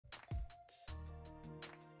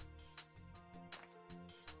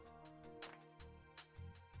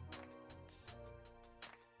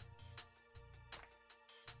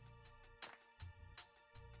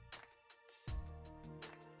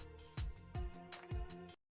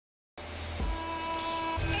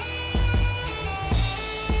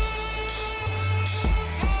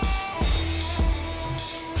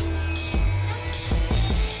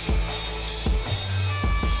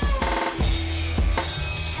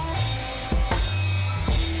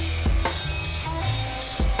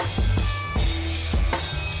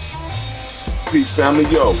Peace, family.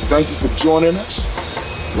 Yo, thank you for joining us.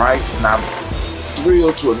 Right? And I'm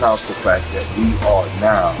thrilled to announce the fact that we are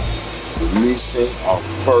now releasing our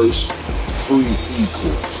first free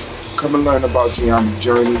e-course. Come and learn about Gye-Nyame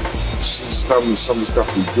journey. See some of the stuff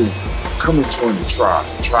we do. Come and join the tribe.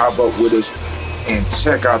 Tribe up with us and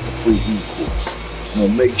check out the free e-course.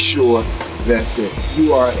 We'll make sure that the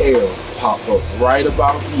URL pop up right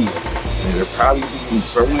about here. And it'll probably be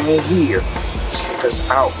somewhere in here. Check us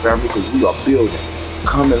out, family, because we are building.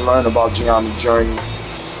 Come and learn about Gye-Nyame journey,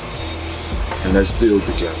 and let's build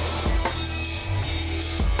together.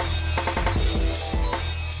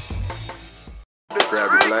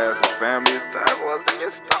 Grab your glasses, family. It's time for us to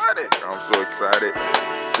get started. I'm so excited.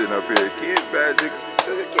 Sitting up here, Kid Magic,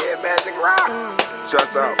 Kid Magic Rock.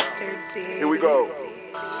 Shouts out. Here we go.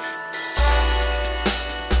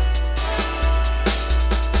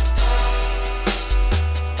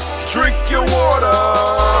 Drink your water.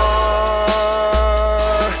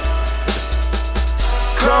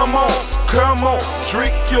 Come on,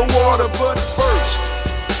 drink your water, but first,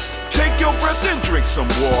 take your breath and drink some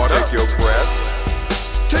water. Take your breath.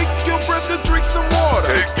 Take your breath and drink some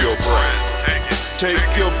water. Take your breath.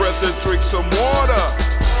 Take your breath and drink some water.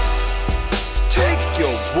 Take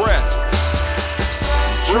your breath.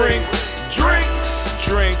 Drink.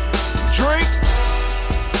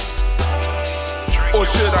 Or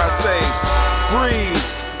should I say, breathe,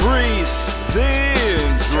 then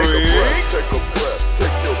drink. Take a breath.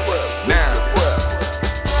 Now,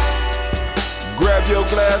 grab your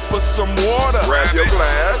glass for some water. Grab your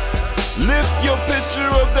glass. Lift your pitcher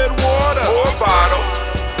of that water. Or bottle.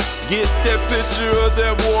 Get that pitcher of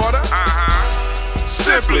that water.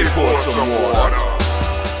 Simply pour some water.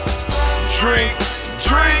 Drink.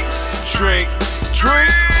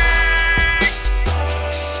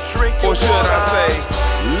 Or should I say,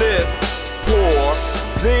 lift, pour,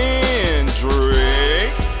 then drink.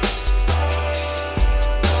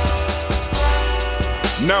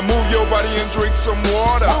 Now move your body and drink some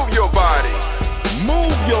water. Move your body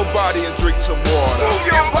and drink some water.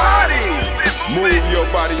 Move your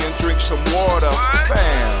body and drink some water.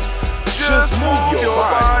 Bam. Just move your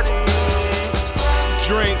body.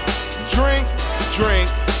 Drink.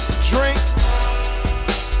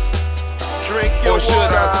 Or should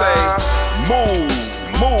I say, move,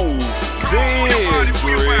 then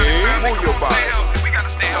drink. Move your body.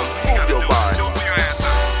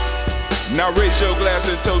 Now raise your glass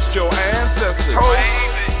and toast your ancestors.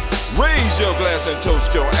 Raise your glass and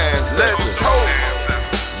toast your ancestors.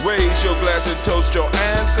 Raise your glass and toast your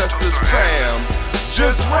ancestors, fam.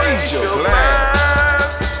 Just raise your glass.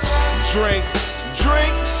 Drink.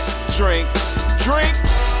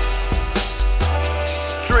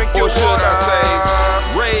 Or should I say,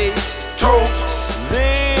 raise, toast,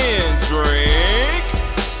 then drink.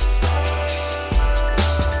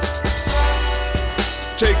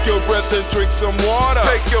 Take your breath and drink some water.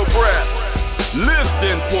 Take your breath. Lift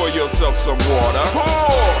and pour yourself some water.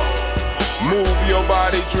 Pour. Move your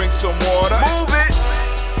body, drink some water. Move it.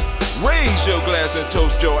 Raise your glass and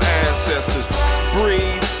toast your ancestors.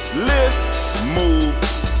 Breathe, lift, move,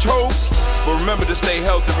 toast. But remember to stay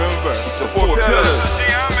healthy. Remember the four pillars.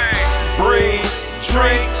 Breathe,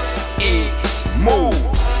 drink, eat, move.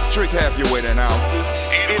 Drink half your weight in ounces.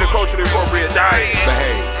 Eat a culturally appropriate diet.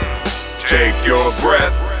 Behave. Take your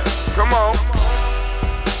breath. Come on.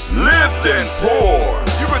 Lift and pour.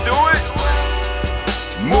 You can do it.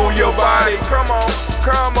 Move your body. Come on.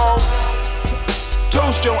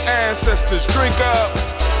 Toast your ancestors. Drink up.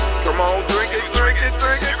 Come on, drink it. Come on. You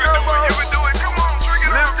can do it. Come on, drink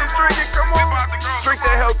it. Lift it, drink it. Come on. Drink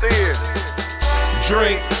that health in.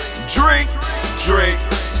 Drink.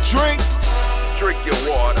 Drink your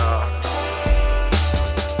water.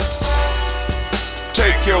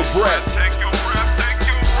 Take your breath.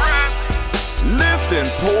 Lift and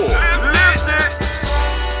pour. Lift it.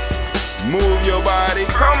 Move your body.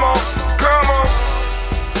 Come on.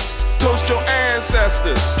 Toast your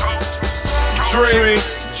ancestors. Drink.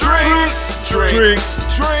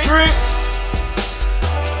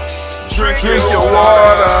 Drink your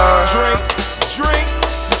water.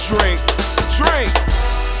 Drink.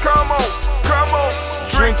 Come on.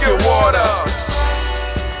 Drink your water.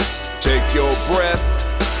 Take your breath.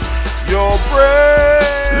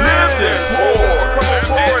 Lift and pour. Come on,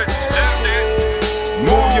 pour it.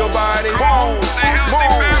 Move your body.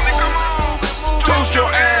 Toast your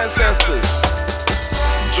ancestors.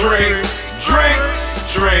 Drink.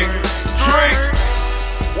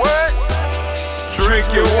 What? Drink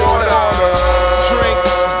your water. Drink.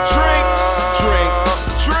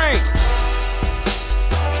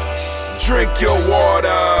 Drink your water.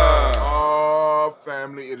 Oh,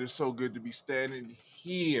 family. It is so good to be standing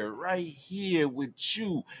here, right here with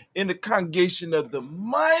you in the congregation of the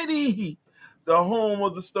mighty, the home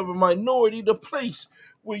of the stubborn minority, the place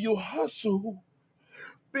where your hustle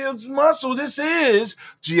builds muscle. This is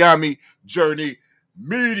Gye-Nyame Journey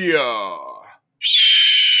Media. Now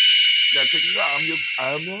check this out.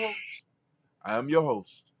 I am your host. I am your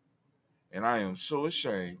host. And I am so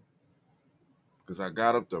ashamed because I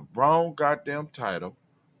got up the wrong goddamn title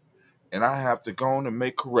and I have to go on and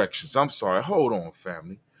make corrections. I'm sorry. Hold on,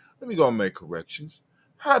 family. Let me go and make corrections.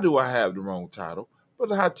 How do I have the wrong title?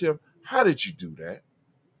 Brother Hatim, how did you do that?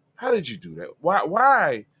 How did you do that?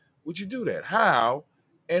 Why would you do that? How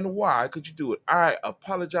and why could you do it? I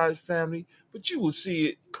apologize, family, but you will see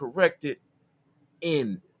it corrected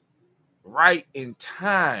right in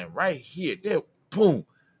time, right here. There, boom.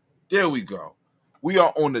 There we go. We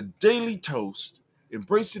are on the Daily Toast,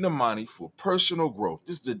 embracing Imani for personal growth.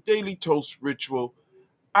 This is the Daily Toast ritual.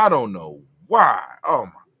 I don't know why. Oh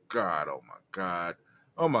my God. Oh my God.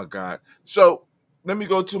 Oh my God. So let me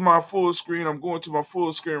go to my full screen. I'm going to my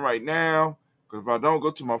full screen right now. Because if I don't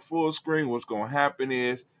go to my full screen, what's going to happen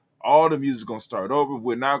is all the music is going to start over.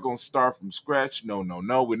 We're not going to start from scratch. No.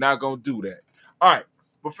 We're not going to do that. All right.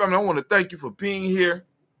 But family, I want to thank you for being here.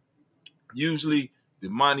 Usually the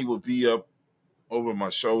money will be up over my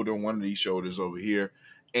shoulder, one of these shoulders over here.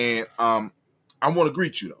 And I want to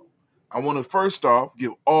greet you, though. I want to first off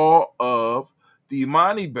give all of the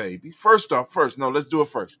Imani baby. Let's do it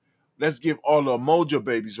first. Let's give all the Emoji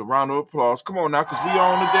babies a round of applause. Come on now, because we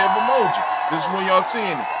are on the day of Emoji. This is when y'all seeing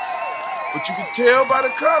it. But you can tell by the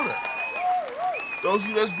color. Those of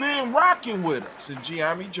you that's been rocking with us in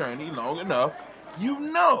Gye-Nyame Journey long enough, you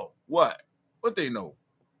know what? What they know.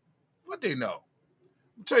 What they know.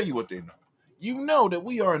 I'll tell you what they know. You know that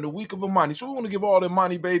we are in the week of Imani. So we want to give all the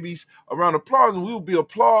Imani babies a round of applause, and we will be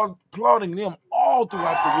applauding them all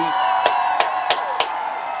throughout the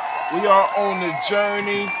week. We are on the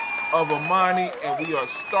journey of Imani, and we are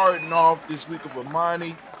starting off this week of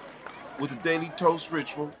Imani with the Daily Toast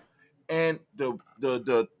ritual. And the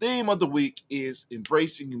theme of the week is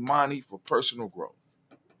embracing Imani for personal growth.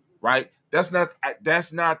 Right? That's not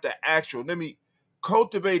the actual.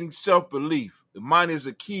 Cultivating self-belief. Imani is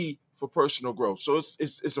a key for personal growth. So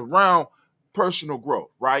it's around personal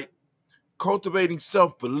growth, right? Cultivating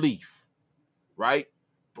self-belief, right?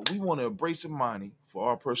 But we want to embrace Imani for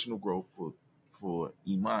our personal growth for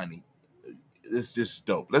Imani. It's just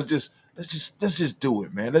dope. Let's just do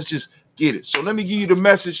it, man. Let's just get it. So let me give you the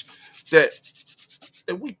message that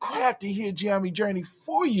we crafted here, Gye-Nyame Journey,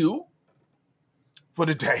 for you for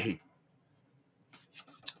the day.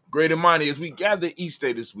 Great Imani, as we gather each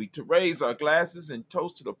day this week to raise our glasses and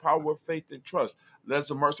toast to the power of faith and trust, let's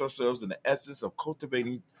immerse ourselves in the essence of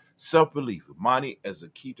cultivating self-belief. Imani as a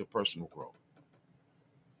key to personal growth.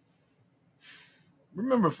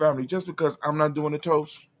 Remember, family, just because I'm not doing the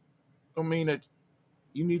toast, don't mean that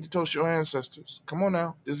you need to toast your ancestors. Come on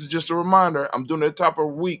now. This is just a reminder. I'm doing it at the top of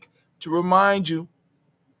the week to remind you,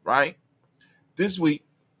 right? This week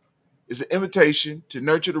is an invitation to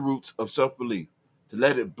nurture the roots of self-belief, to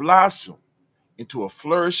let it blossom into a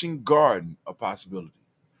flourishing garden of possibility.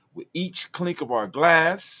 With each clink of our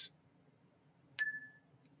glass,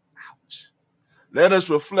 let us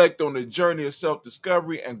reflect on the journey of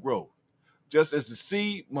self-discovery and growth. Just as the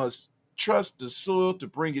seed must trust the soil to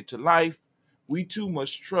bring it to life, we too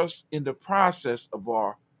must trust in the process of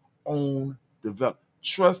our own development.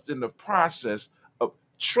 Trust in the process of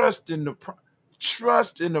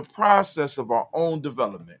our own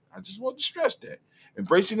development. I just want to stress that.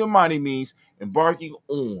 Embracing Imani means embarking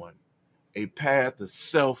on a path of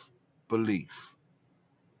self-belief.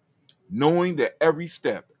 Knowing that every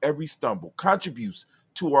step, every stumble contributes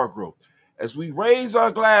to our growth. As we raise our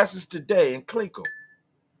glasses today and clink them,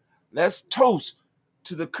 let's toast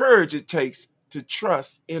to the courage it takes to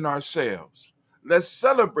trust in ourselves. Let's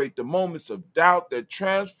celebrate the moments of doubt that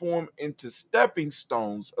transform into stepping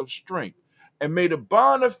stones of strength. And may the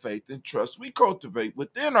bond of faith and trust we cultivate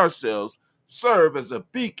within ourselves serve as a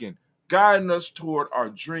beacon, guiding us toward our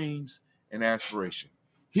dreams and aspirations.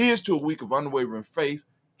 Here's to a week of unwavering faith,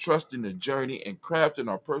 trusting the journey, and crafting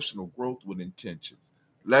our personal growth with intentions.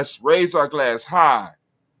 Let's raise our glass high.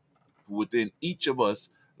 For within each of us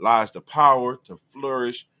lies the power to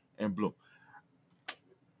flourish and bloom.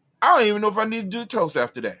 I don't even know if I need to do the toast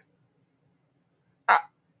after that.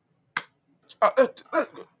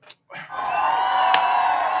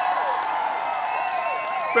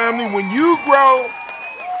 Family, when you grow,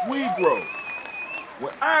 we grow.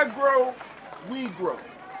 When I grow, we grow.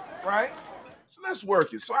 Right? So let's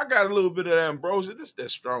work it. So I got a little bit of that ambrosia. This is that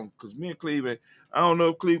strong because me and Cleve, I don't know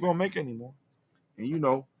if Cleve gonna make it anymore.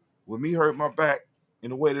 And with me hurt my back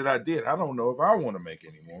in the way that I did, I don't know if I want to make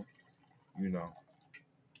anymore.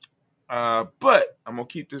 But I'm gonna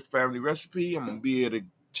keep this family recipe. I'm gonna be able to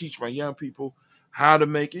teach my young people how to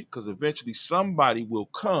make it, because eventually somebody will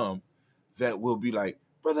come that will be like,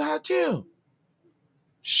 Brother Hatim,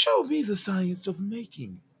 show me the science of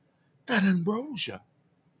making that ambrosia,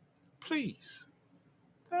 please.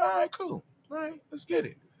 All right, cool. All right, let's get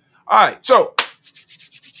it. All right, so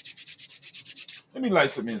let me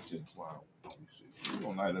light some incense. Wow, let me see. We're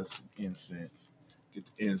gonna light us some incense. Get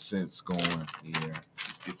the incense going. Yeah,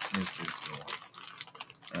 let's get the incense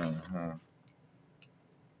going.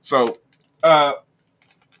 So,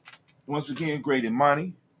 once again, great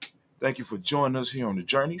Imani, thank you for joining us here on the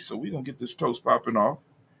journey. So we're gonna get this toast popping off.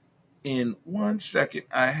 In 1 second,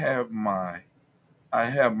 I have my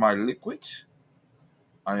liquid.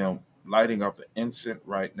 I am lighting up the incense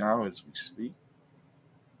right now as we speak.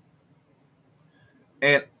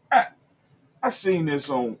 And I seen this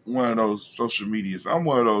on one of those social medias. I'm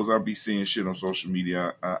one of those, I'll be seeing shit on social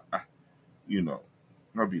media. I'll be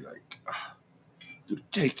like, do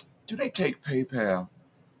they take PayPal?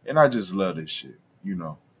 And I just love this shit,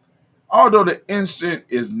 Although the incense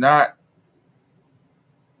is not,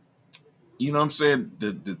 you know what I'm saying,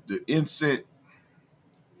 the incense,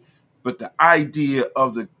 but the idea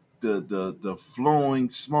of the flowing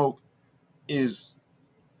smoke it's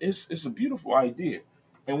a beautiful idea.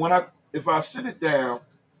 And if I sit it down,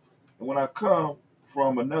 and when I come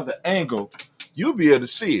from another angle, you'll be able to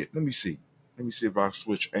see it. Let me see if I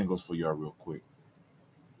switch angles for y'all real quick.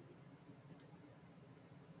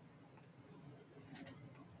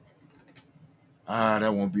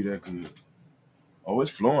 That won't be that good. Oh,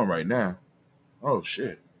 it's flowing right now. Oh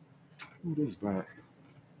shit. Who this back?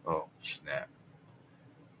 Oh snap.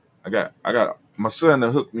 I got my son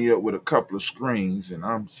to hook me up with a couple of screens, and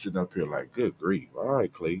I'm sitting up here like, good grief. All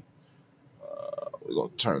right, Clay. We're gonna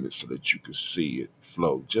turn it so that you can see it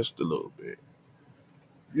flow just a little bit.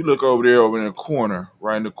 If you look over there, over in the corner,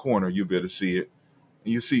 right in the corner, you'll be able to see it.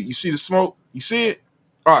 And you see the smoke? You see it?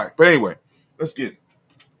 All right, but anyway, let's get it.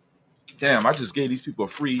 Damn, I just gave these people a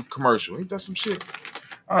free commercial. Ain't that some shit?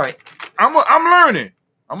 All right, I'm learning.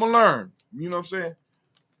 I'm gonna learn. You know what I'm saying?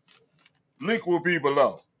 Link will be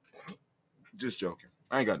below. Just joking.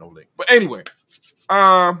 I ain't got no link. But anyway,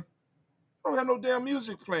 I don't have no damn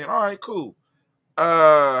music playing. All right, cool.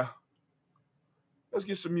 Let's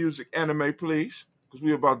get some music. Anime, please, because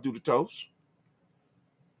we're about to do the toast.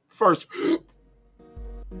 First,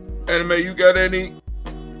 Anime, you got anything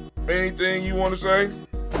you want to say?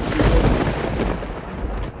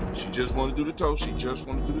 She just want to do the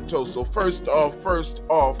toast. So first off, we're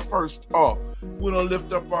going to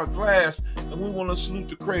lift up our glass, and we want to salute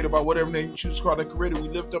the creator by whatever name you choose to call that creator. We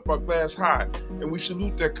lift up our glass high, and we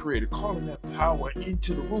salute that creator, calling that power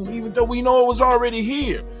into the room, even though we know it was already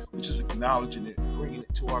here. We're just acknowledging it, bringing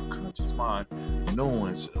it to our conscious mind,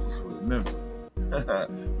 knowing so that we can remember.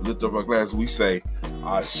 Lift up our glass, we say,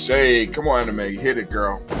 Ashe. Come on, Anime, hit it,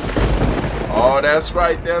 girl. Oh, that's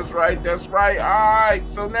right. All right,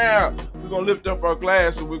 so now we're going to lift up our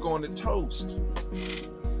glass and we're going to toast.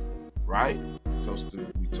 Right?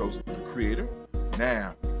 We toast the creator.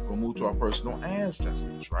 Now, we're going to move to our personal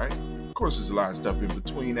ancestors, right? Of course, there's a lot of stuff in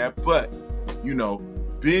between that, but,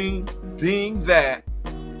 being that,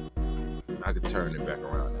 I could turn it back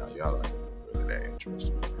around now. Y'all are really that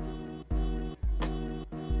interesting.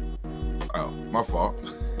 Oh, my fault.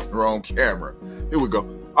 Wrong camera. Here we go.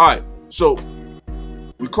 All right. So,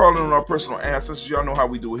 we're calling on our personal ancestors. Y'all know how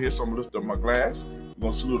we do it here, so I'm going to lift up my glass. We're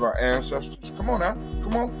going to salute our ancestors. Come on now.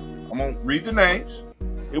 Come on. I'm going to read the names.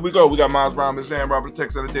 Here we go. We got Miles Brown, Miss Ann, Robert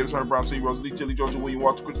Tex, Anna Davis, Hunter Brown, C. Rosalie, Tilly, Georgia, William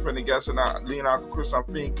Walter, Chris Penny, Gasson, Leonardo, Chris,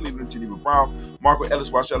 Finn, Cleveland, Geneva Brown, Marco Ellis,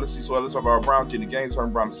 Wash Ellis, Cecil Ellis, Alvaro Brown, Jenny Gaines, Hunter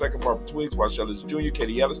Brown II, Barbara Twiggs, Wash Ellis Jr.,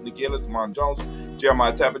 Katie Ellis, Nikki Ellis, Demond Jones,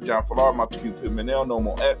 Jeremiah Tapper, John Fallard, Montague Pimenel,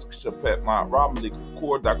 Nomo X, Pet Mott Rob, Malik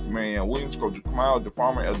Core, Dr. Marianne Williams, Coach Kamal, the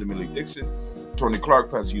Farmer, Elder Millie Dixon, Tony Clark,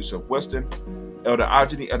 Pastor Yusuf Weston, Elder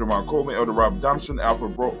Ajani, Elder Ron Coleman, Elder Robert Donaldson,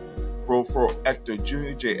 Alfred Brofro, Actor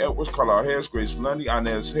Jr., J. Edwards, Carlisle Harris, Grace Lundy,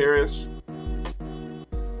 Inez Harris,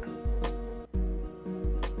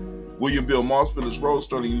 William Bill Moss, Phyllis Rose,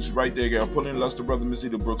 Sterling Hughes, right there, Gail Pullen, Lester Brother, Miss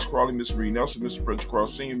Eda Brooks Crawley, Miss Marie Nelson, Mr. Frederick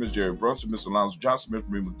Cross Sr., Miss Jerry Brunson, Miss Alonzo Johnson, Miss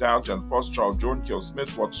Marie McDowell, Jonathan Foster, Charles Jordan, Kel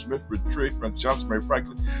Smith, Walter Smith, Richard Trigg, Francis Johnson, Mary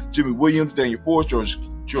Franklin, Jimmy Williams, Daniel Forrest, George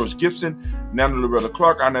George Gibson, Nana Loretta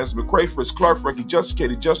Clark, Inez McCrae, Fritz Clark, Frankie Justice,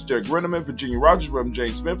 Katie Justice, Derek Renneman, Virginia Rogers, Reverend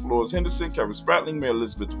James Smith, Lois Henderson, Kevin Spratling, Mary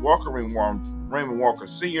Elizabeth Walker, Raymond Walker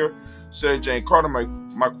Sr., Sarah Jane Carter,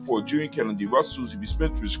 Michael Ford Jr., Kellen D. Russell, Susie B.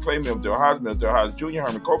 Smith, Rich Clay, Mel Del Hodge Jr.,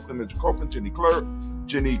 Herman Copeland, Mitchell Copeland,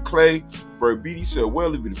 Jenny Clay, Bird Beatty, Sel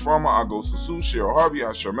Welly, Vita Farmer, Ago Sasu, Cheryl Harvey,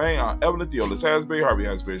 Aunt Charmaine, Aunt Evelyn, Theolis Hasbury, Harvey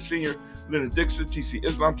Hasbury Sr., Leonard Dixon, T.C.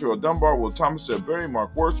 Islam, Terrell Dunbar, Will Thomas, Sel Berry,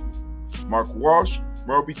 Mark Walsh,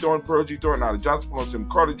 Merle B. Thornton, Pearl G. Thornton, Nada Johnson, Florence M.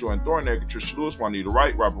 Carter, Joanne Thornton, Edgar Tricia Lewis, Juanita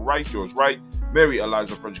Wright, Robert Wright, George Wright, Mary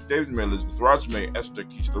Eliza Project Davis, Mary Elizabeth Rogers, Mary Esther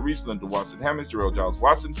Keisha Reese, Linda Watson Hammond, Jarrell Giles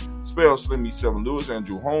Watson, Spell, Slimmy, Seven Lewis,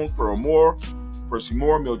 Andrew Holmes, Pearl Moore, Percy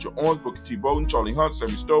Moore, Mildred Owens, Booker T. Bowden, Charlie Hunt,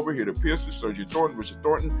 Sammy Stover, Hilda Pearson, Sergio Thornton, Richard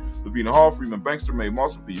Thornton, Lavina Hall, Freeman Bankster, Mae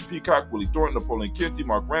Mawson, Peter Peacock, Willie Thornton, Napoleon Kitty,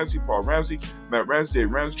 Mark Ramsey, Paul Ramsey, Matt Ramsey,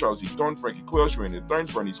 Dave Ramsey, Charles E. Thornton, Frankie Quill, Sharina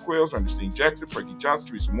Thornton, Bernice Quills, Ernestine Jackson, Frankie Johnson,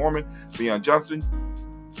 Teresa Mormon, Leon Johnson,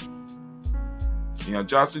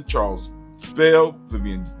 Charles Bell,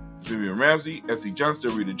 Vivian Ramsey, S.E.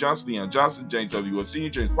 Johnson, Rita Johnson, Leon Johnson, James W. Sr.,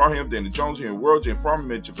 James Parham, Dana Jones, here in World, James Farmer,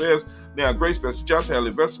 Mitch Chavez, Leon Grace, Bessie Johnson,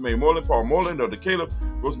 Hallie Vester, May Moreland, Paul Moreland, Dr. Caleb,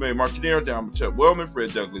 Rosemary Martinero, Dan Chet Wellman,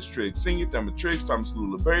 Fred Douglas Triggs Sr., Thelma Triggs, Thomas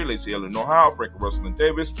Lula Berry, Lacey Ellen Ohio, Frank Russell and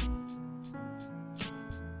Davis,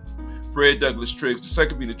 Fred Douglas Triggs II,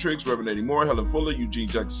 Peter Triggs, Reverend Eddie Moore, Helen Fuller, Eugene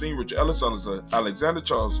Jackson Sr., Richard Ellis, Alexander,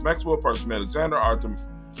 Charles Maxwell, Parson Alexander, Arthur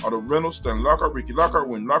Reynolds, Stanley Lockhart, Ricky Lockhart,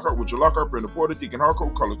 Wynn Lockhart, Richard Lockhart, Brenda Porter, Deacon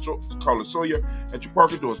Harcourt, Carla Sawyer, Andrew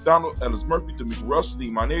Parker, Doris Donald, Ellis Murphy, Tamika Russell,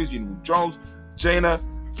 Imani As, Gene Jones, Jana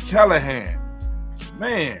Callahan.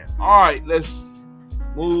 Man, all right, let's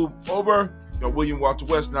move over. Got William Walter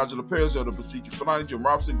West, Nigel Perez, Elder Basichi Fulani, Jim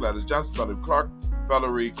Robinson, Gladys Johnson,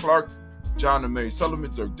 Valerie Clark, John and Mary Sullivan,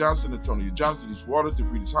 Dirk Johnson, Antonio Johnson, East Water,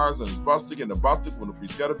 DePretis Hines, Ernest Bostic, and the Bostic, Winifred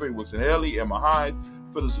Scatterberry, Wilson Haley, Emma Hines,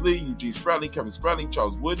 Phyllis Lee, Eugene Spratling, Kevin Spratling,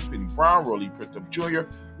 Charles Wood, Penny Brown, Rolly Prithup Jr.,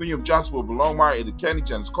 William Johnson, Wilbur Longmire, Ada Candy,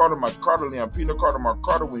 Janice Carter, Mike Carter, Leon Pino Carter, Mark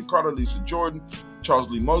Carter, Wayne Carter, Lisa Jordan, Charles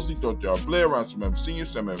Lee Mosley, Dr. R. Blair, Ransom M. Sr.,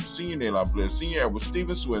 Sam M. Sr., Naylon Blair Sr., Edward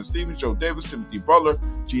Stevens, Sue Ann Stevens, Joe Davis, Timothy Butler,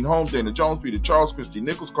 Gene Holmes, Dana Jones, Peter Charles, Christy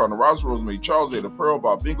Nichols, Cardinal Ross, Rosemary Charles, Ada Pearl,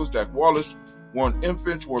 Bob Bingles, Jack Wallace, Warren M.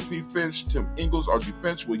 Finch, Warren P. Finch, Tim Ingalls, Archie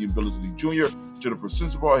Finch, William Billingsley Jr., Jennifer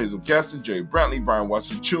Sensabaugh, Hazel Gaston, Jerry Brantley, Brian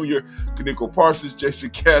Watson Jr., Kaniko Parsons,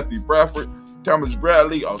 Jason Kathy Bradford, Thomas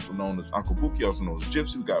Bradley, also known as Uncle Buki, also known as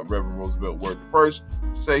Gypsy. We got Reverend Roosevelt Word the First,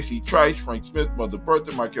 Stacey Trice, Frank Smith, Mother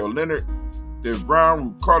Bertha, Michael Leonard, David Brown,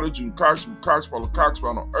 Ruth Carter, June Cox, Paula Cox,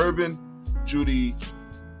 Ronald Irving,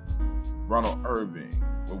 Ronald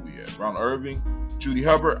Irving, Judy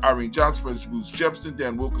Hubbard, Irene Johnson, Francis Bruce Jefferson,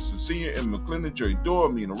 Dan Wilkinson Sr., Emma McClendon, Jerry Dorr,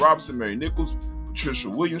 Amina Robinson, Mary Nichols, Patricia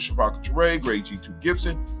Williams, Shabaka Teray, Greg G2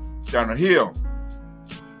 Gibson, Donna Hill,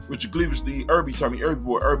 Richard Cleavage, Lee Irby, Tommy Irby,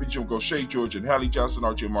 Boy Irby, Jim Gaucher, George and Hallie Johnson,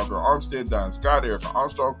 Archie and Margaret Armstead, Diane Scott, Erica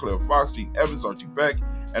Armstrong, Claire Fox, Gene Evans, Archie Beck,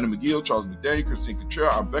 Anna McGill, Charles McDaniel, Christine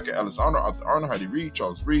Cottrell, Aunt Becca, Alice Arnold, Arthur Arnold, Heidi Reed,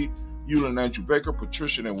 Charles Reed, Eula and Andrew Baker,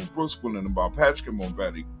 Patricia and Edwin Brooks, Gwendolyn and Bob Patrick,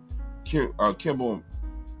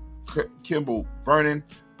 Kimball Vernon,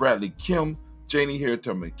 Bradley Kim, Janie Hare,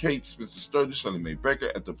 Tubman Kate, Spencer Sturgis, Sally Mae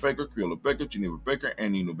Baker, Ethel Baker, Creola Baker, Geneva Baker,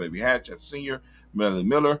 Annie No Baby Hatch, Senior, Melanie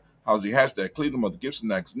Miller, Halsey Hashtag Cleveland, Mother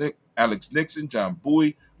Gibson, Alex Nixon, John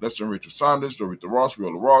Bowie, Lester and Richard Saunders, Dorita Ross,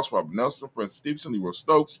 Riola Ross, Robert Nelson, Francis Stevenson, Leroy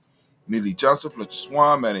Stokes, Neely Johnson, Fletcher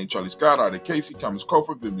Swan, Maddie and Charlie Scott, Artie Casey, Thomas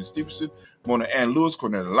Cofer, Vivian Stevenson, Mona Ann Lewis,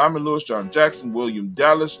 Cornelia Lyman Lewis, John Jackson, William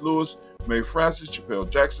Dallas Lewis, Mary Francis, Chappelle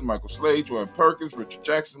Jackson, Michael Slade, Joanne Perkins, Richard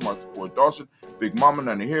Jackson, Martha Ford Dawson, Big Mama,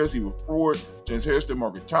 Nanny Harris, Eva Ford, James Harrison,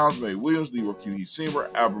 Margaret Towns, Mary Williams, Leroy Q. He Seymour,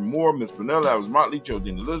 Albert Moore, Miss Pernella, Alice Motley,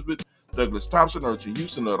 Geraldine Elizabeth, Douglas Thompson, Urchin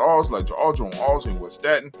Houston, Lud Alls, Elijah Aldrin Alls, and West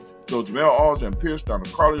Staten, Joe Jamel Alls, and Pierce, Donna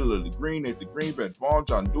Carly, Lily Green, Nathan Green, Beth Vaughn,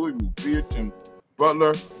 John Dewey, Ruth Beard, Tim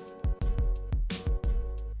Butler,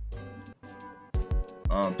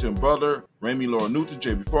 Ramey Laura Newton,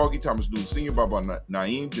 J.B. Foggy, Thomas Newton Sr., Baba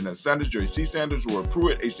Naeem, Jeanette Sanders, Jerry C. Sanders, Roy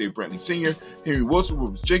Pruitt, H.J. Brantley Sr., Henry Wilson,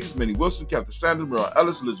 Rufus Jenkins, Minnie Wilson, Captain Sanders, Merle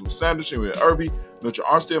Ellis, Elizabeth Sanders, Henry Irby, Mitchell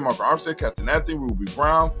Armstead, Mark Armstead, Captain Anthony, Ruby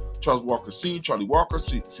Brown, Charles Walker Sr., Charlie Walker,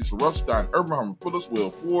 Cecil Russell, Diane Urban, Herman Phillips,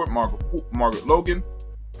 Will Ford, Margaret Logan,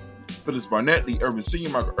 Phyllis Barnett, Lee Irvin Sr.,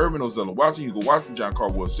 Michael Irvin, Ozella Watson, Hugo Watson, John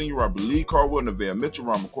Caldwell Sr., Robert Lee Caldwell, Nevaeh Mitchell,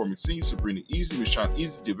 Ron McCormick Sr., Sabrina Easy, Rashawn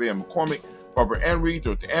Easy, Javea McCormick, Barbara Ann Reed,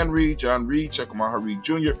 Dorothy Ann Reed, John Reed, Chekamaha Reed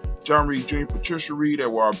Jr., John Reed Jr., Patricia Reed,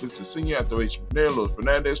 Edward Business Sr., Anthony H. McNair, Louis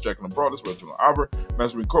Fernandez, Jacqueline Broadus, Reginald Albert,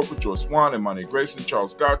 Masserin Coker, George Swan, Imani Grayson,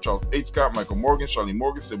 Charles Scott, Charles H. Scott, Michael Morgan, Charlie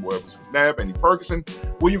Morgan, Sybil Evans McNabb, Annie Ferguson,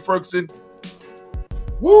 William Ferguson,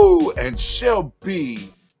 Woo, and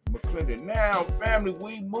Shelby McClendon. Now, family,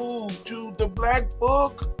 we move to the Black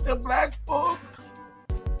Book. The Black Book.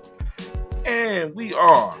 And we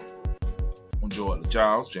are on Joella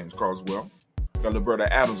Giles, James Carswell. Got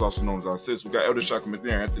Liberta Adams, also known as our sis. We got Elder Shaka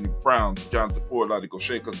McNair, Anthony Brown, Jonathan Ford, Lottie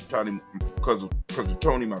Gaucher, cousin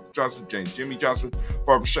Tony, Michael Johnson, James Jimmy Johnson,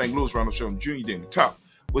 Barbara Shane Lewis, Ronald Sheldon Jr., Danny Top,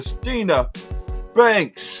 Westina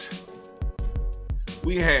Banks.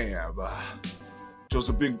 We have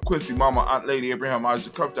Joseph Big Quincy, Mama, Aunt Lady, Abraham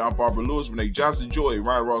Isaac Cupdown, Barbara Lewis, Renee Johnson, Joy,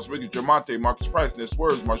 Ryan Ross, Ricky Germonte, Marcus Price, Ness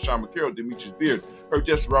Words, Marshawn McCarroll, Demetrius Beard, Herb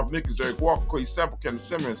Jesse, Rob Mickens, Eric Walker, Quay Sample, Kenneth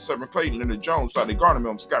Simmons, Severn Clayton, Leonard Jones, Sadie Garner,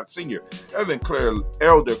 Milton Scott Sr., Evan Claire,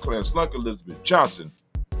 Elder Clarence Slunk, Elizabeth Johnson,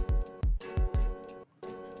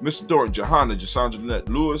 Mr. Dorton, Johanna, Jasandra Jeanette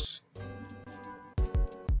Lewis,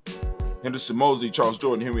 Henderson Mosley, Charles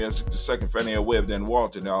Jordan, Henry Essex II, Fannie L. Webb, Dan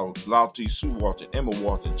Walton, Lautie Sue Walton, Emma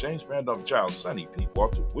Walton, James Randolph Giles, Sonny Pete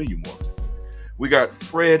Walton, William Walton. We got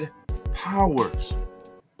Fred Powers.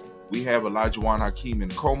 We have Elijah Juan Hakeem in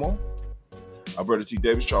Como. Alberta T.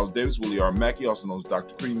 Davis, Charles Davis, Willie R. Mackey, also known as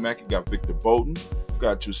Dr. Cream Mackey. Got Victor Bowden. We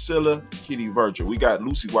got Drusilla Kitty Virgil. We got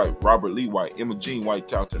Lucy White, Robert Lee White, Emma Jean White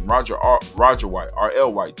Talton, Roger White,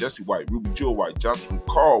 R.L. White, Jesse White, Ruby Jewel White, Johnson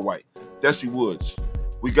Carl White, Desi Woods.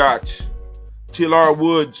 We got T.L.R.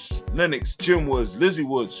 Woods, Lennox, Jim Woods, Lizzie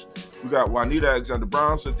Woods. We got Juanita Alexander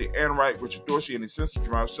Brown, Cynthia Ann Wright, Richard Dorsey, Annie Simpson,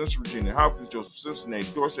 Jerome Simpson, Regina Hopkins, Joseph Simpson,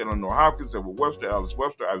 Nate Dorsey, Eleanor Hopkins, Edward Webster, Alice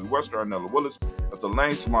Webster, Ivy Webster, Arnella Willis, Ethel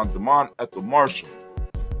Lane, Simone DeMond, Ethel Marshall.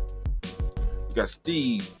 We got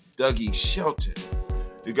Steve Dougie Shelton.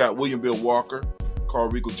 We got William Bill Walker, Carl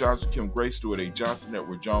Regal Johnson, Kim Gray, Stuart A. Johnson,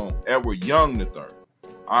 Edward Young III.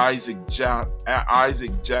 Isaac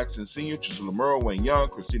Jackson Sr., Chisholm Murrow, Wayne Young,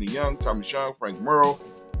 Christina Young, Tommy Young, Frank Murrow,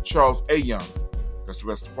 Charles A. Young. Got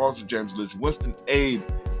Sylvester Foster, James Liz Winston, Abe,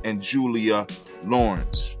 and Julia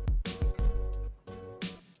Lawrence.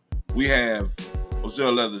 We have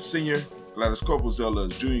Ozell Leathers Sr., Gladys Cope, Ozell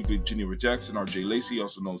Leathers Jr., Geneva Jackson, R.J. Lacey,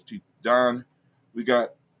 also known as T. Don. We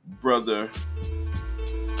got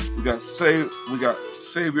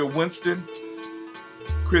Xavier Winston,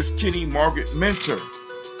 Chris Kinney, Margaret Mentor.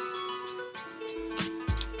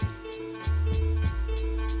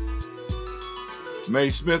 May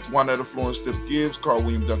Smith, Juanetta Florence, Steph Gibbs, Carl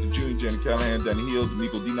William Duncan Jr., Janet Callahan, Danny Hill,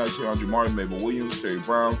 D'Amico D. Nice, Andre Martin, Mabel Williams, Terry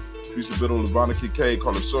Brown, Teresa Biddle, Levana Kincaid,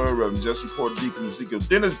 Carla Sawyer, Reverend Jesse Porter, Deacon Ezekiel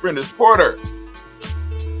Dennis, Brendan Porter,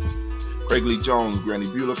 Craig Lee Jones, Granny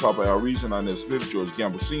Bueller, Papa Al Reason, Inez Smith, George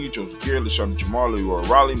Gamble Sr., Joseph Gary, LaShonda Jamal, Leroy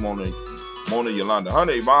Raleigh, Mona Yolanda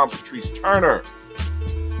Hunter, Yvonne Patrice Turner,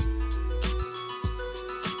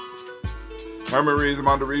 Herman Reeves,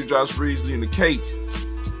 Amanda Reeves, Josh Reeves, Lena Kate,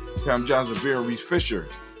 Pam Johnson, Vera Reese Fisher,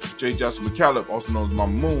 Jay Johnson McCallum, also known as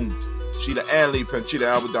Mama Moon, Sheeta Anley, Panchita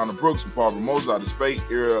Albert, Donna Brooks, Barbara Mozart, Spade,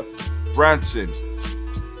 Era Branson,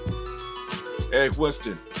 Eric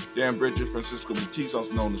Winston, Dan Bridges, Francisco Batiste,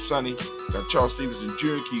 also known as Sonny, got Charles Stevenson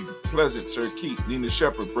Jr., Keith Pleasant, Sir Keith, Nina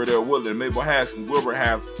Shepard, Brett L. Woodland, Mabel Haskins,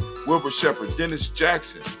 Wilbur Shepard, Dennis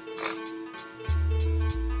Jackson,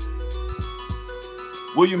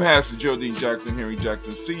 William Haskins, Geraldine Jackson, Henry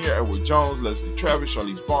Jackson Sr., Edward Jones, Leslie Travis,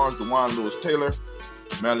 Charlize Barnes, DeJuan Lewis Taylor,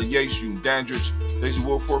 Madeline Yates, June Dandridge, Daisy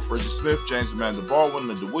Wilford, Freddie Smith, James Amanda Baldwin,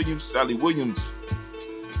 Linda Williams, Sally Williams.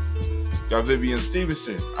 Got Vivian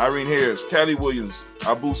Stevenson, Irene Harris, Callie Williams,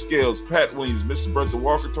 Abu Scales, Pat Williams, Mr. Bertha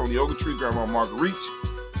Walker, Tony Ogletree, Grandma Marguerite.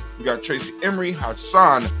 We got Tracy Emery,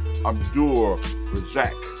 Hassan Abdul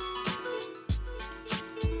Razak.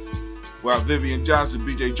 We got Vivian Johnson,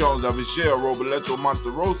 B.J. Jones, Avishel, Roberto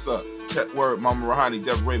Monterosa, Chet Word, Mama Rahani,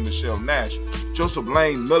 Deborah Ray, Michelle Nash, Joseph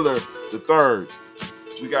Lane Miller III.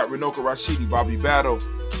 We got Renoka Rashidi, Bobby Battle,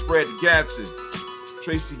 Fred Gatson,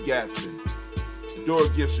 Tracy Gatson, Dora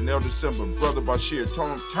Gibson, Elder Simba, Brother Bashir,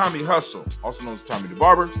 Tommy Hustle, also known as Tommy the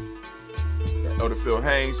Barber. Got Elder Phil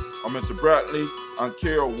Haynes, Arminta Bradley,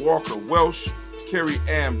 Carol Walker Welsh, Carrie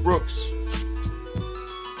Ann Brooks.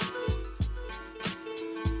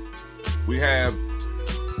 We have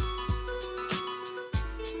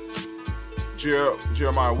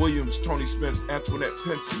Jeremiah Williams, Tony Smith, Antoinette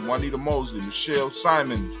Pinson, Juanita Mosley, Michelle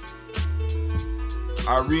Simons,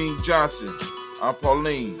 Irene Johnson, Aunt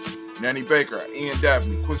Pauline, Nanny Baker, Ian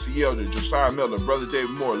Dabney, Quincy Elder, Josiah Miller, Brother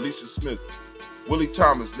David Moore, Lisa Smith, Willie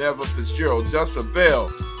Thomas, Neva Fitzgerald, Dessa Bell,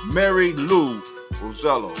 Mary Lou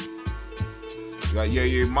Rosello. We got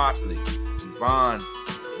Yeye Motley, Yvonne,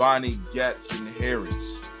 Bonnie Gatson Harris,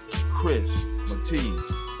 Chris Matee,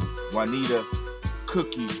 Juanita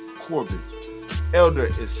Cookie Corbett, Elder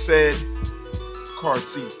Ised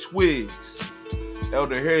Carsey Twiggs,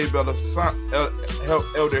 Elder Harry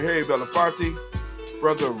Belafonte,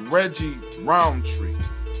 Brother Reggie Roundtree,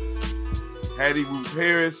 Hattie Ruth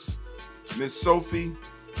Harris, Miss Sophie,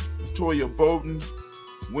 Toya Bowden,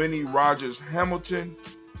 Winnie Rogers Hamilton,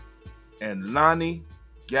 and Lonnie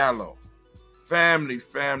Gallo. Family,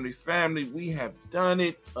 family, family, we have done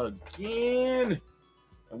it again.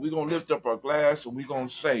 And we're going to lift up our glass and we're going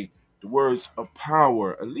to say the words of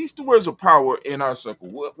power, at least the words of power in our circle.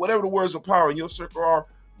 Whatever the words of power in your circle are,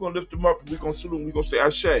 we're going to lift them up and we're going to salute and we're going to say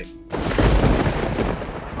Ashe.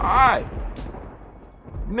 All right.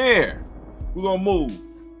 From there, we're going to move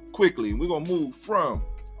quickly and we're going to move from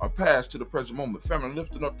our past to the present moment. Family, I'm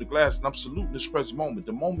lifting up the glass and I'm saluting this present moment,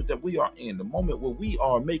 the moment that we are in, the moment where we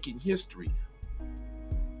are making history.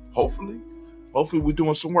 Hopefully we're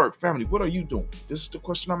doing some work. Family, what are you doing? This is the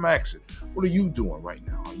question I'm asking. What are you doing right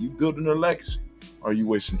now? Are you building a legacy? Or are you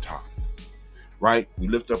wasting time? Right? We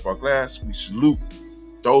lift up our glass. We salute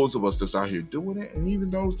those of us that's out here doing it, and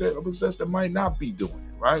even those of us that might not be doing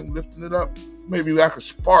it. Right? We're lifting it up. Maybe I could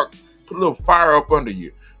spark, put a little fire up under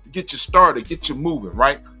you to get you started, get you moving.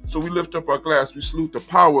 Right? So we lift up our glass. We salute the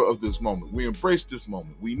power of this moment. We embrace this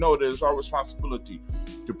moment. We know that it's our responsibility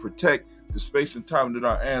to protect the space and time that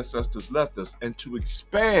our ancestors left us, and to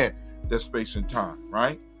expand that space and time,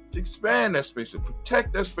 right? To expand that space and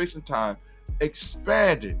protect that space and time,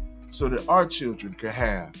 expand it so that our children can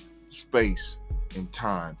have space and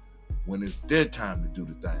time when it's their time to do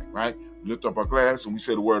the thing, right? We lift up our glass and we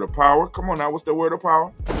say the word of power. Come on now, what's the word of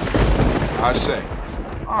power? I say.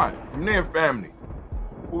 All right, from there, family,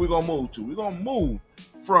 what we gonna move to? We're gonna move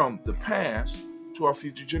from the past to our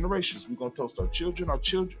future generations. We're going to toast our children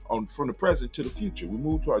from the present to the future. We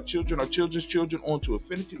move to our children's children, on to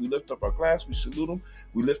infinity. We lift up our glass, we salute them,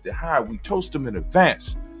 we lift it high, we toast them in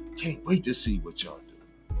advance. Can't wait to see what y'all do.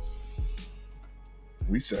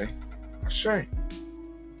 We say, Ashe.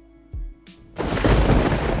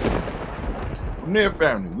 From there,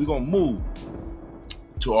 family, we're going to move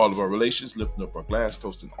to all of our relations, lifting up our glass,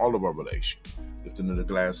 toasting all of our relations, lifting the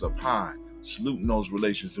glass up high, saluting those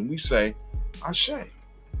relations, and we say, Ashe.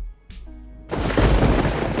 From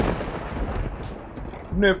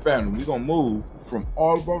there, family, we're going to move from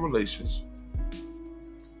all of our relations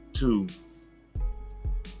to,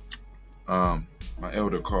 my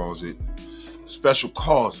elder calls it, special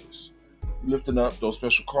causes. Lifting up those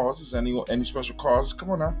special causes. Any special causes? Come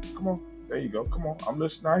on now. Come on. There you go. Come on. I'm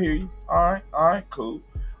listening. I hear you. All right, cool.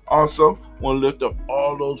 Also, want to lift up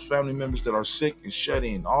all those family members that are sick and shut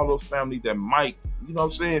in. All those family that might,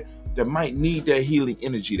 that might need that healing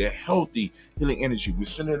energy, that healthy healing energy. We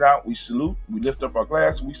send it out, we salute, we lift up our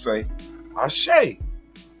glass, we say, Ashe.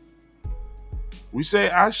 We say,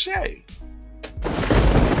 Ashe.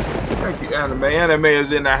 Thank you, Anime. Anime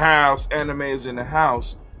is in the house. Anime is in the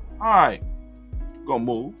house. All right. Gonna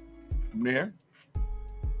move from there.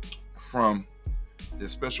 From the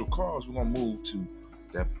special cause, we're gonna move to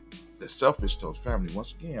the selfish toast. Family,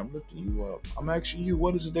 once again, I'm lifting you up. I'm asking you,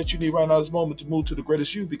 what is it that you need right now, this moment, to move to the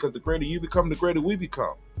greatest you? Because the greater you become, the greater we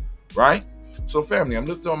become, right? So, family, I'm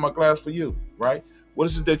lifting up my glass for you, right? What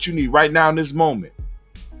is it that you need right now in this moment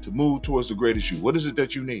to move towards the greatest you? What is it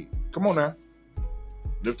that you need? Come on now.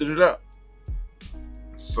 Lifting it up.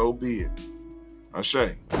 So be it.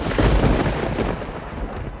 Ashe.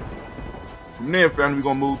 From there, family, we're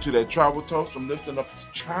going to move to that tribal toast. I'm lifting up the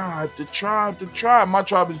tribe. My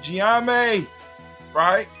tribe is Gye-Nyame,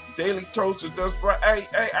 right? Daily toast. That's right.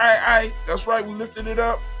 Hey. That's right. We lifted it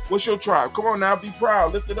up. What's your tribe? Come on now. Be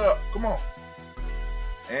proud. Lift it up. Come on.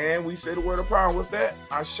 And we say the word of power. What's that?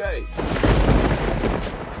 Ashe.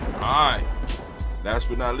 All right. Last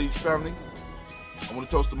but not least, family, I want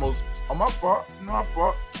to toast the most, my fault.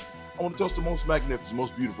 I want to toast the most magnificent,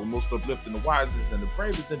 most beautiful, most uplifting, the wisest, and the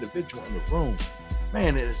bravest individual in the room.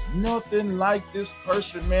 Man, there's nothing like this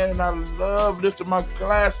person, man, and I love lifting my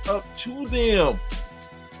glass up to them,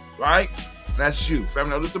 right? That's you,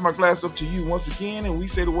 family. I lifted my glass up to you once again, and we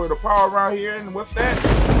say the word of power around here, and what's that?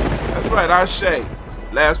 That's right, Ashe.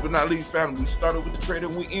 Last but not least, family, we started with the creator,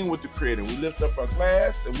 and we end with the creator. We lift up our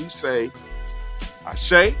glass, and we say,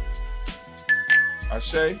 Ashe,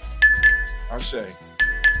 Ashe, Ashe.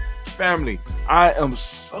 Family, I am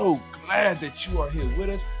so glad that you are here with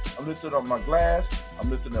us. I'm lifting up my glass. I'm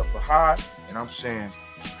lifting up the high, and I'm saying,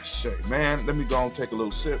 Ashe. Man, let me go and take a little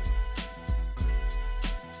sip.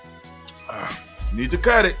 Need to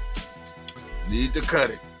cut it.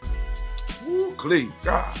 Woo, clean.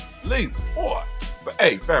 God, leave, boy. But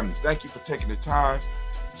hey, family, thank you for taking the time,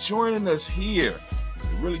 joining us here.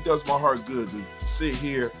 It really does my heart good to sit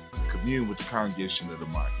here and commune with the congregation of the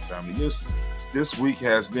mind. Family, this week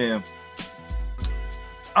has been,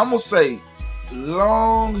 I'm going to say,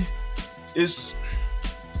 long.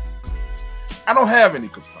 I don't have any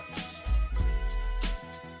complaints.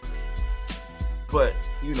 But,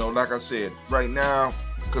 like I said, right now,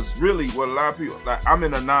 because really what a lot of people, like I'm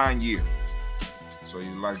in a 9 year. So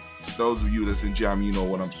those of you that's in Gye-Nyame, you know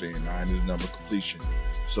what I'm saying. 9 is number completion.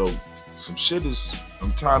 So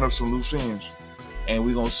I'm tying up some loose ends, and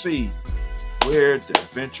we're gonna see where the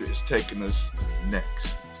adventure is taking us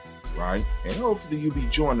next, right? And hopefully you'll be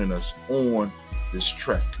joining us on this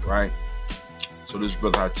trek, right? So this is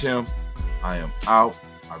Brother Tim. I am out.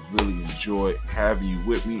 I really enjoyed having you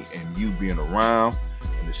with me and you being around.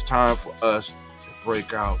 And it's time for us to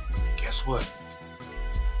break out. Guess what?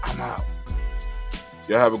 I'm out.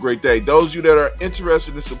 Y'all have a great day. Those of you that are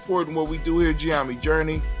interested in supporting what we do here at Gye-Nyame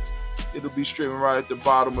Journey, it'll be streaming right at the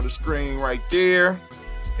bottom of the screen right there.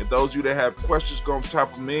 And those of you that have questions, go and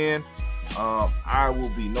type them in. I will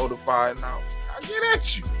be notified. Now, I'll get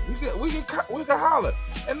at you. We can holler.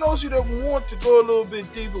 And those of you that want to go a little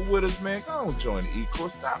bit deeper with us, man, go and join the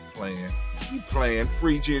e-course. Stop playing. Keep playing.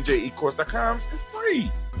 Free GNJecourse.com. It's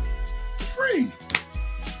free. It's free.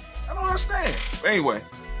 I don't understand. But anyway,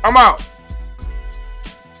 I'm out.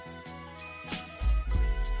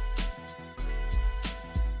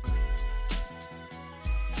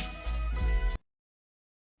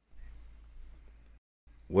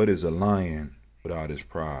 What is a lion without his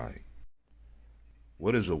pride?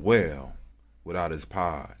 What is a whale without his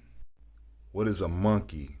pod? What is a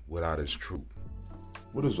monkey without his troop?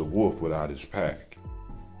 What is a wolf without his pack?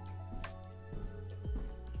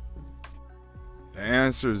 The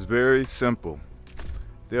answer is very simple.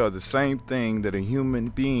 They are the same thing that a human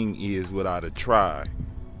being is without a tribe.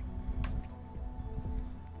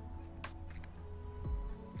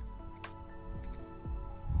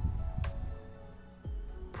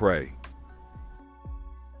 Pray.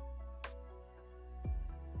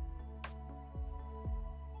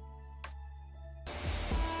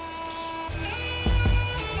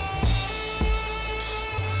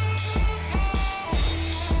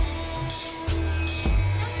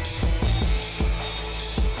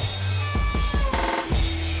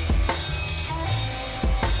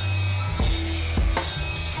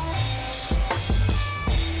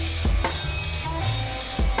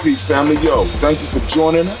 Peace, family. Yo, thank you for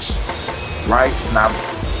joining us, right? And I'm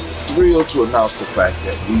thrilled to announce the fact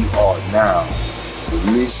that we are now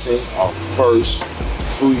releasing our first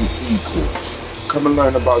free e-course. Come and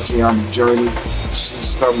learn about Gye-Nyame Journey, see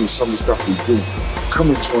some of the stuff we do. Come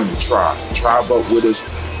and join the tribe. Tribe up with us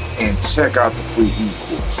and check out the free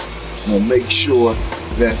e-course. We'll make sure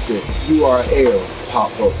that the URL pop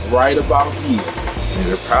up right about here. And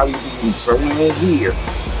it'll probably be somewhere in here.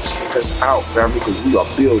 Check us out, family, because we are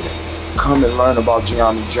building. Come and learn about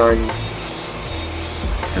Gye-Nyame Journey,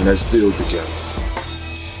 and let's build together.